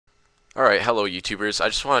All right, hello YouTubers. I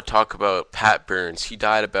just want to talk about Pat Burns. He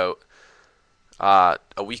died about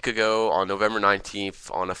a week ago on November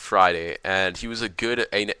 19th on a Friday, and he was a good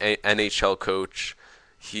NHL coach.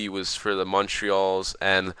 He was for the Montreals,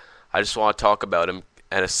 and I just want to talk about him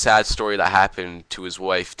and a sad story that happened to his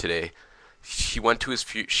wife today. She went to his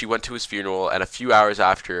funeral, and a few hours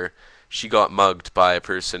after, she got mugged by a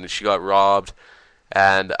person. She got robbed,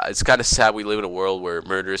 and it's kind of sad we live in a world where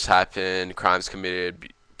murders happen, crimes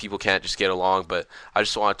committed, people can't just get along. But I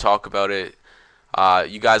just want to talk about it.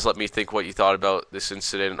 You guys let me think what you thought about this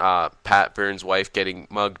incident. Pat Burns' wife getting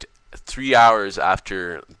mugged 3 hours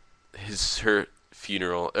after her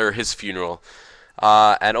funeral or his funeral.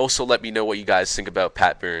 And also let me know what you guys think about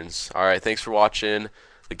Pat Burns. All right, thanks for watching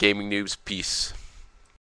the Gaming Noobs. Peace.